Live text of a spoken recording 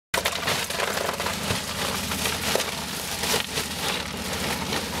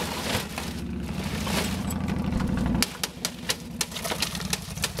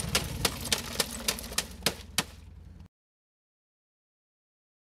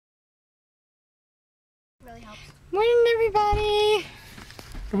really helps. Morning, everybody!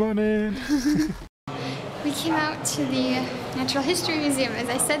 Good morning! We came out to the Natural History Museum as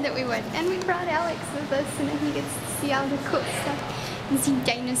I said that we would, and we brought Alex with us, and he gets to see all the cool stuff and see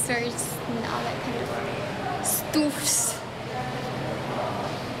dinosaurs and all that kind of stuffs.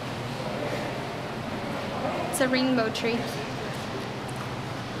 It's a rainbow tree.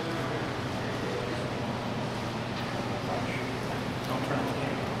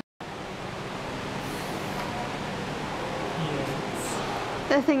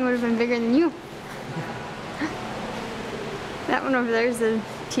 That thing would have been bigger than you. That one over there is a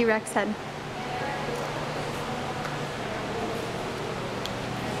T-Rex head.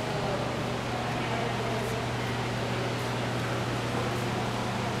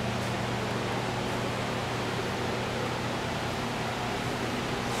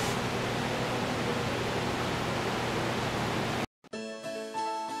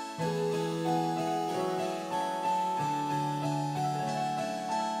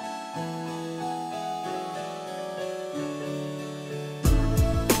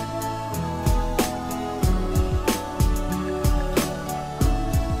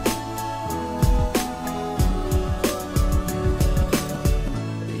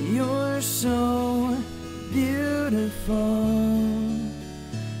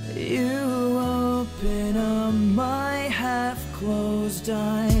 You open up my half-closed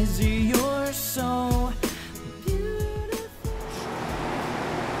eyes. You're so beautiful.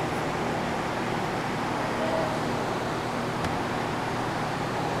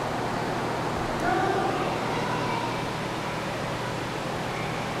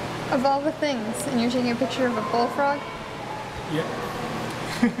 Of all the things, and you're taking a picture of a bullfrog? Yeah.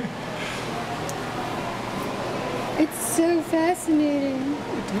 It's so fascinating.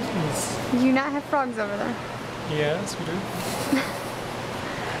 It is. Do you not have frogs over there? Yes, we do.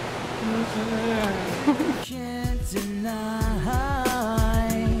 Can't deny.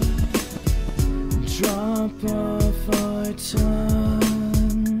 Drop off our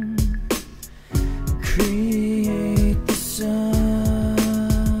tongue. Create the sun.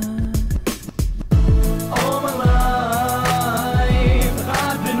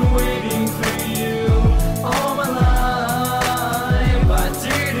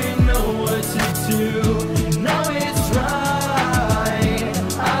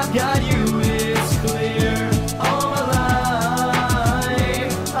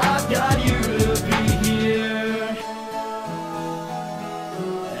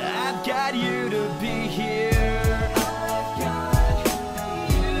 Got you to be here. I've got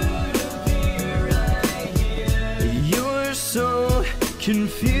you to be right here. You're so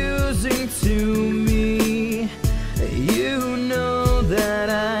confusing to me. You know that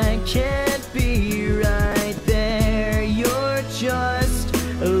I can't be right there. You're just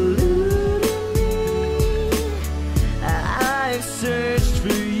eluding me. I've searched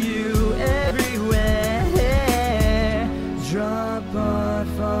for you everywhere. Drop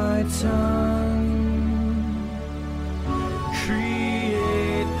off our tongue,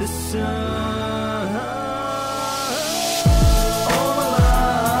 create the sun. All my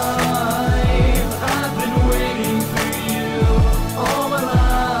life I've been waiting for you. All my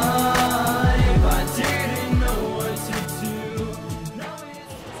life I didn't know what to do. Now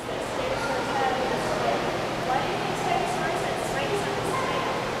it's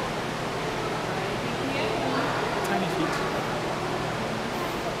Tiny feet.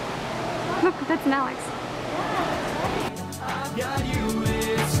 Look, that's an Alex. I've got you,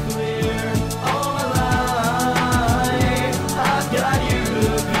 it's clear. All my life I've got you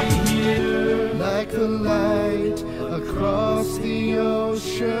to be here. Like the light across the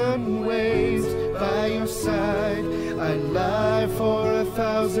ocean waves, by your side I'd lie for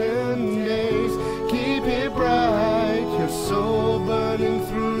 1,000 days. Keep it bright, your soul burning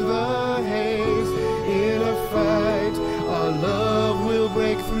through the haze. In a fight, our love will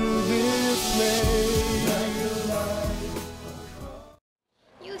break through this maze.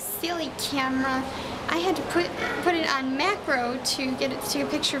 You silly camera. I had to put it on macro to get it to take a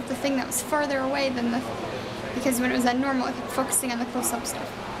picture of the thing that was farther away than the, because when it was on normal it kept focusing on the close-up stuff.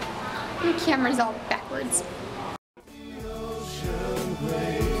 Your camera's all backwards.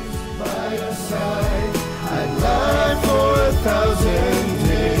 By your side, I'd lie for 1,000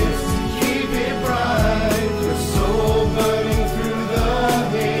 days. Keep it bright, your soul burning through the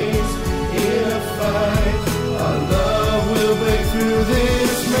haze. In a fight, our love will break through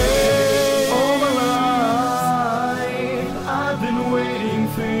this maze. All my life I've been waiting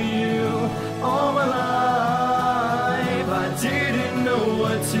for you. All my life I didn't know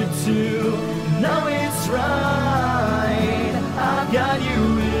what to do. Now it's right. I've got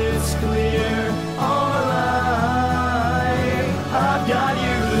you, it's clear. All my life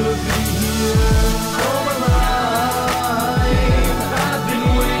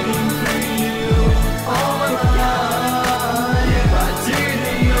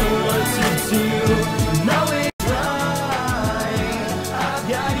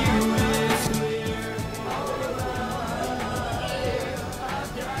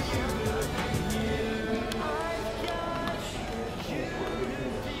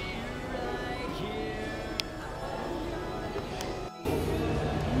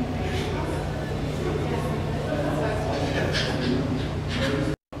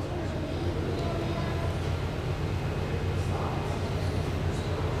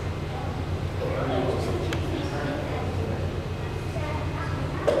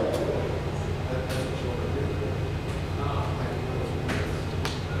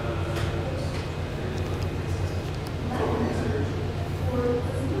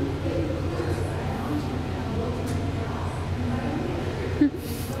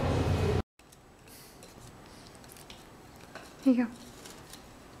Here you go.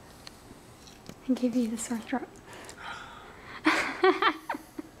 I gave you the sore throat.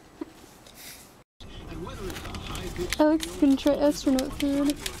 Alex is gonna try astronaut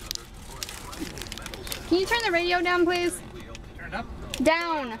food. Can you turn the radio down, please? Turn up.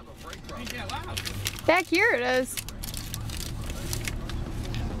 Down. Yeah, loud. Back here it is.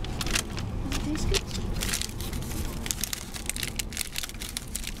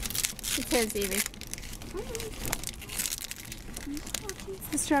 It's his, Evie. It's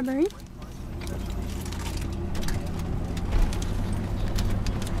the strawberry.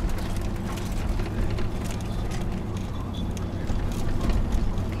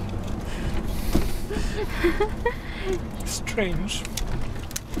 Strange.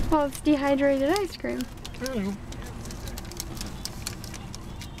 Well, it's dehydrated ice cream. I don't know.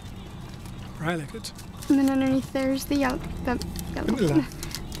 I like it. And then underneath there's the yellow, the Vanilla.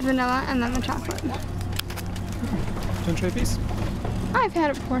 the vanilla, and then the chocolate. Want to try a piece? I've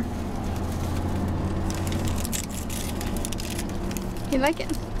had it before. You like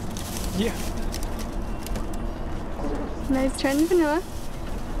it? Yeah. Nice trying the vanilla.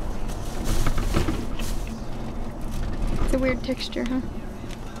 It's a weird texture, huh?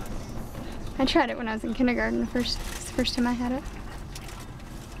 I tried it when I was in kindergarten. It's the first time I had it.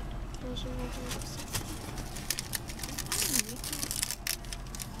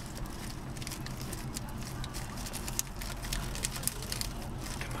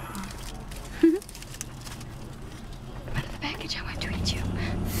 Out of the package, I want to eat you.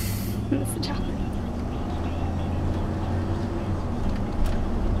 That's the chocolate.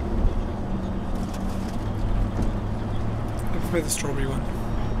 I prefer the strawberry one.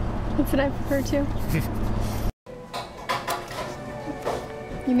 That's what I prefer too.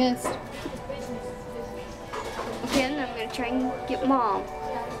 You missed. Okay, then I'm gonna try and get Mom.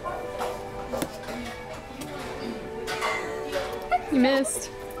 You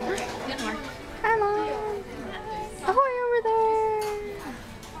missed. Didn't work. Hi, Mom. Ahoy over there.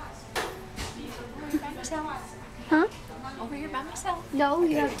 By myself. Huh? Over here by myself. No,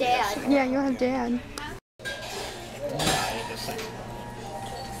 you have Dad. Yeah, you'll have Dad.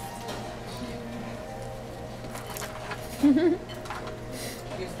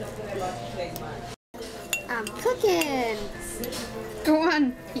 I'm cooking. Go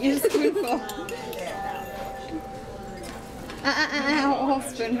on. Eat a spoonful. A whole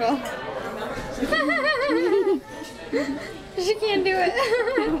spoonful. She can't do it.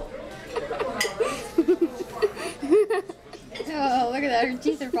 Oh, look at that. Her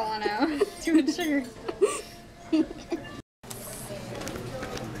teeth are falling out. Too much sugar.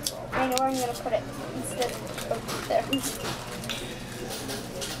 I know where I'm gonna put it instead of there.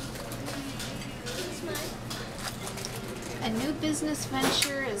 A new business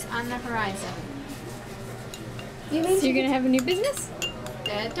venture is on the horizon. You So mean you're gonna have a new business?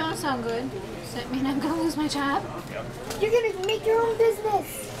 That don't sound good. Does that mean I'm gonna lose my job? you're gonna make your own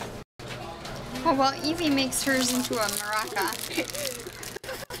business? Oh, well, Evie makes hers into a maraca.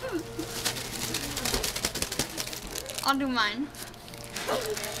 I'll do mine.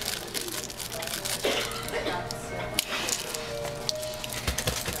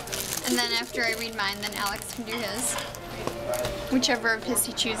 And then after I read mine, then Alex can do his. Whichever of his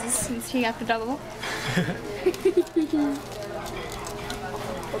he chooses, since he got the double. Come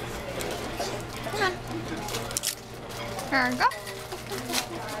on. There we go.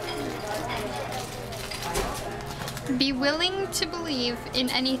 Be willing to believe in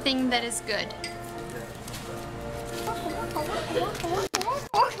anything that is good.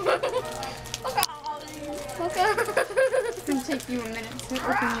 It's gonna take you a minute to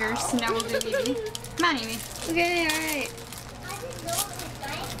open your snow, Evie. Come on, Evie. Okay, alright.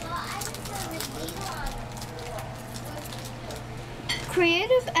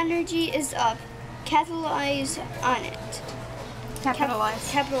 Creative energy is up. Capitalize on it.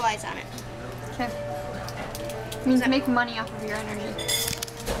 Capitalize. Capitalize on it. Okay. Means make money off of your energy.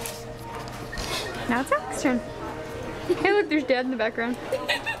 Now it's Alex's turn. Hey, look, there's Dad in the background.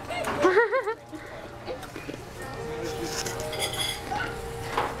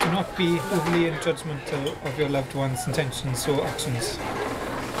 Do not be overly judgmental of your loved one's intentions or actions.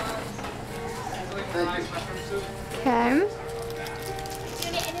 Okay.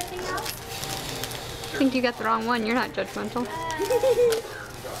 I think you got the wrong one. You're not judgmental.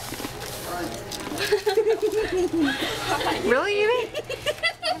 Really, Evie?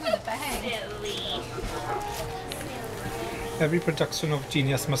 Every production of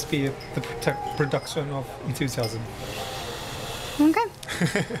genius must be the production of enthusiasm. Okay.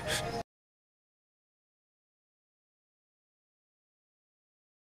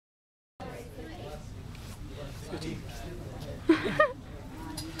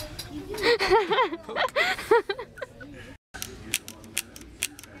 This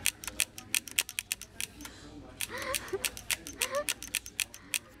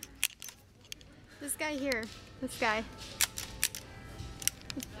guy here. This guy.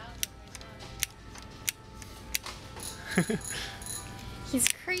 He's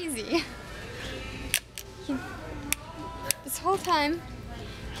crazy. This whole time,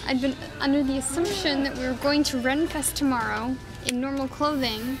 I'd been under the assumption that we were going to Renfest tomorrow in normal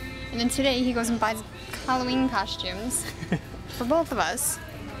clothing, and then today he goes and buys Halloween costumes for both of us.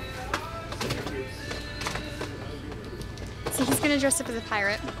 So he's gonna dress up as a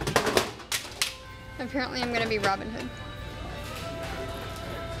pirate. Apparently I'm gonna be Robin Hood.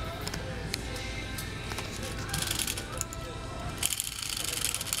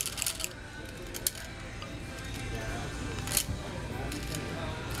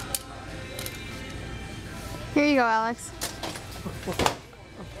 Here you go, Alex.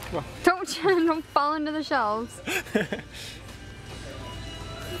 Don't fall into the shelves. I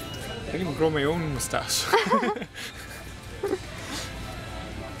can grow my own moustache.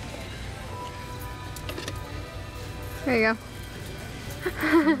 There you go.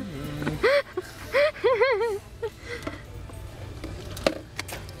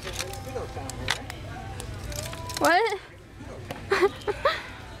 What?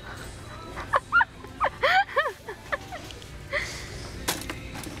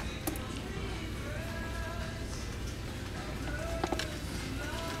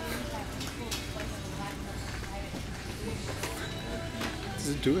 Does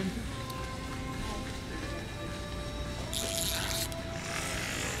it do it?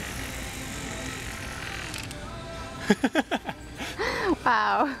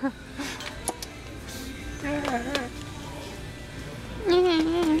 Wow.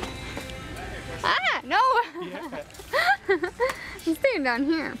 Ah, no! Yeah. I'm staying down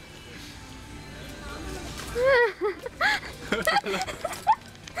here.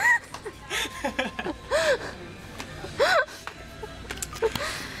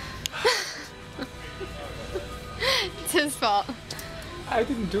 It's his fault. I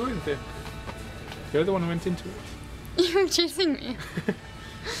didn't do anything. You're the one who went into it. You were chasing me.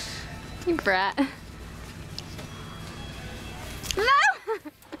 You brat. No!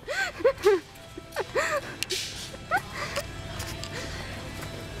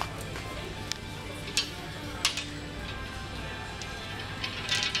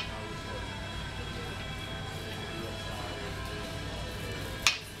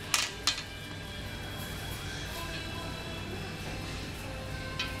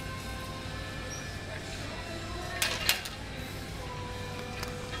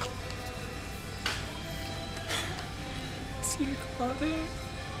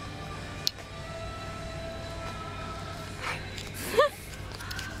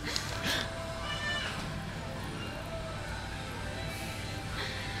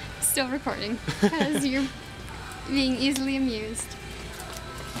 Still recording because you're being easily amused.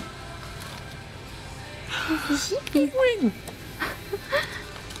 Big wing!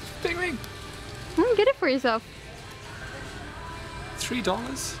 Big wing! Get it for yourself.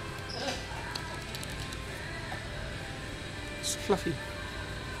 $3. It's fluffy.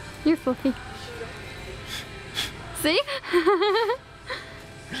 You're fluffy. See?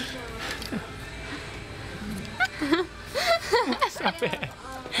 Stop it.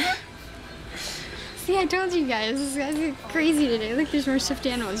 See, I told you guys, this guy's crazy today. Look, there's more stuffed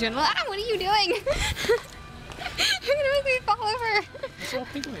animals. You're like, ah, what are you doing? You're gonna make me fall over. It's all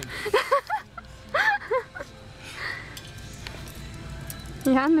big wing.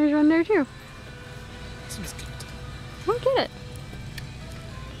 Yeah, and there's one there too. Seems cute. I'll get it.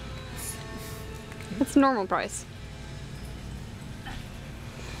 It's normal price.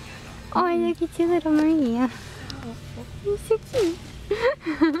 Oh, look at you, little Maria. You're so cute.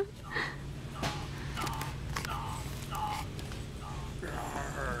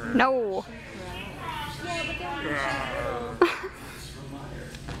 No.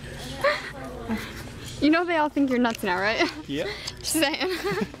 You know they all think you're nuts now, right? Yeah. Just saying.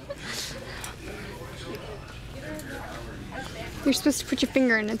 You're supposed to put your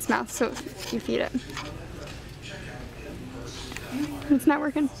finger in its mouth so you feed it. It's not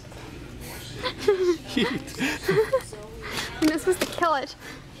working. Cute. You're not supposed to kill it.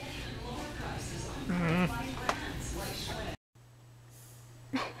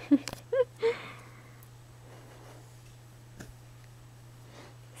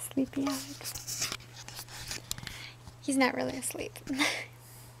 Sleepy Alex. He's not really asleep.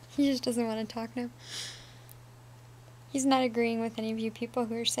 He just doesn't want to talk now. He's not agreeing with any of you people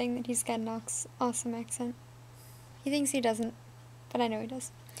who are saying that he's got an awesome accent. He thinks he doesn't, but I know he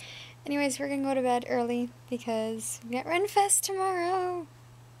does. Anyways, we're gonna go to bed early because we got Renfest tomorrow.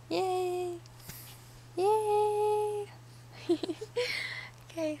 Yay! Yay!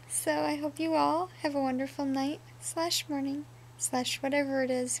 Okay, so I hope you all have a wonderful night / morning / whatever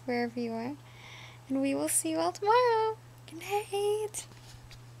it is, wherever you are. And we will see you all tomorrow. Good night.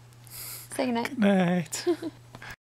 Say good night. Night.